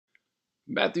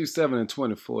Matthew 7 and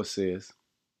 24 says,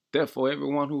 "Therefore,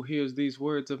 everyone who hears these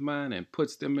words of mine and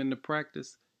puts them into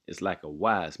practice is like a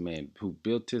wise man who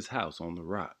built his house on the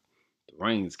rock. The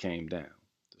rains came down,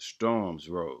 the storms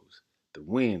rose, the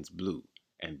winds blew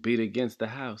and beat against the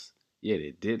house, yet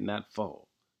it did not fall,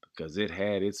 because it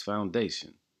had its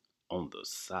foundation on the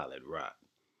solid rock."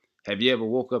 Have you ever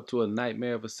woke up to a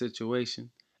nightmare of a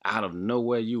situation? Out of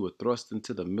nowhere, you were thrust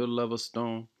into the middle of a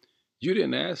storm. You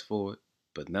didn't ask for it,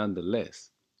 but nonetheless,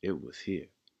 it was here.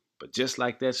 But just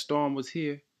like that storm was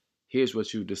here, here's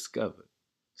what you discovered.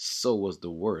 So was the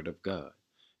Word of God.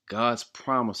 God's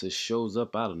promises shows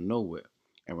up out of nowhere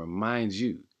and reminds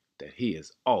you that He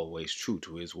is always true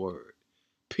to His Word.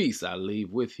 Peace I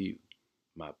leave with you.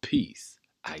 My peace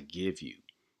I give you.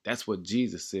 That's what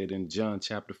Jesus said in John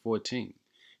chapter 14.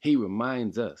 He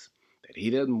reminds us that He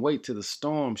doesn't wait till the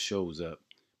storm shows up,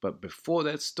 but before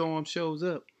that storm shows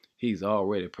up, He's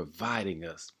already providing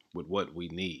us with what we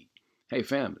need. Hey,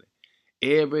 family,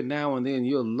 every now and then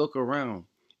you'll look around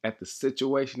at the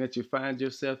situation that you find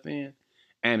yourself in,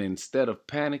 and instead of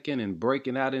panicking and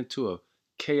breaking out into a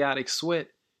chaotic sweat,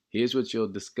 here's what you'll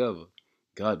discover: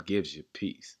 God gives you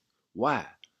peace. Why?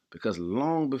 Because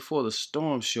long before the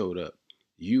storm showed up,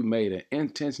 you made an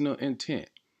intentional intent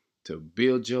to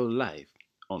build your life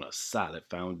on a solid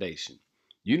foundation.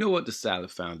 You know what the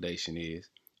solid foundation is?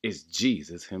 It's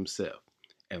Jesus Himself.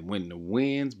 And when the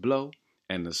winds blow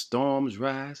and the storms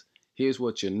rise, here's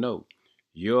what you know: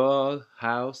 your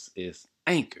house is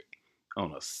anchored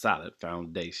on a solid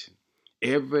foundation.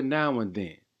 Every now and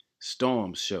then,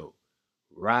 storms show,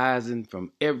 rising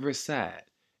from every side,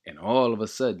 and all of a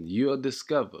sudden you'll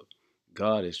discover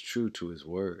God is true to His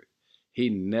word. He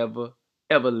never,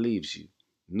 ever leaves you,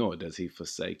 nor does He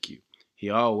forsake you. He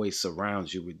always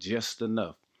surrounds you with just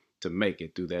enough to make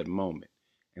it through that moment.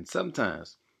 And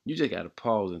sometimes you just got to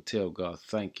pause and tell God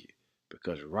thank you.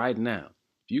 Because right now,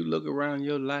 if you look around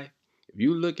your life, if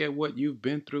you look at what you've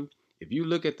been through, if you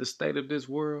look at the state of this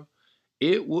world,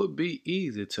 it would be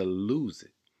easy to lose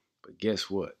it. But guess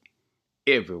what?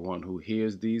 Everyone who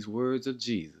hears these words of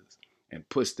Jesus and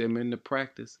puts them into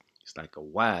practice is like a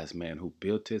wise man who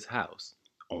built his house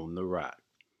on the rock.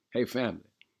 Hey, family,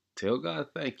 tell God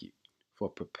thank you for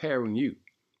preparing you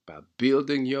by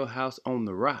building your house on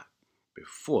the rock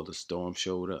before the storm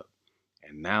showed up.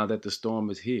 And now that the storm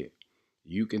is here,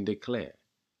 you can declare,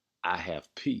 I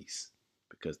have peace,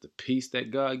 because the peace that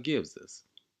God gives us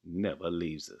never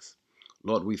leaves us.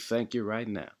 Lord, we thank you right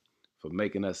now for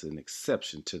making us an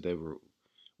exception to the rule.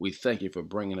 We thank you for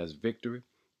bringing us victory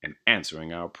and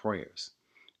answering our prayers.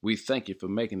 We thank you for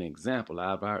making an example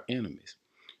out of our enemies.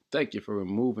 Thank you for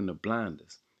removing the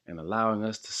blinders and allowing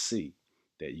us to see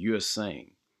that you're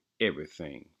saying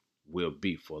everything will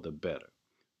be for the better.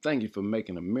 Thank you for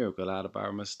making a miracle out of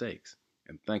our mistakes.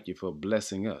 And thank you for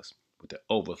blessing us with the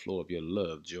overflow of your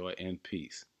love, joy, and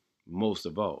peace. Most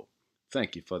of all,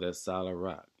 thank you for that solid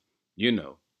rock. You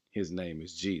know, His name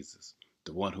is Jesus,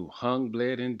 the one who hung,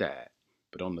 bled, and died.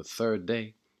 But on the third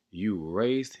day, you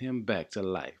raised Him back to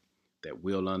life, that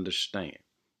we'll understand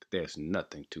that there's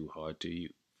nothing too hard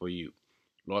for you.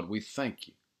 Lord, we thank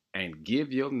you and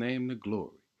give your name the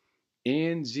glory.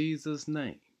 In Jesus'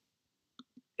 name,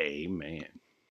 amen.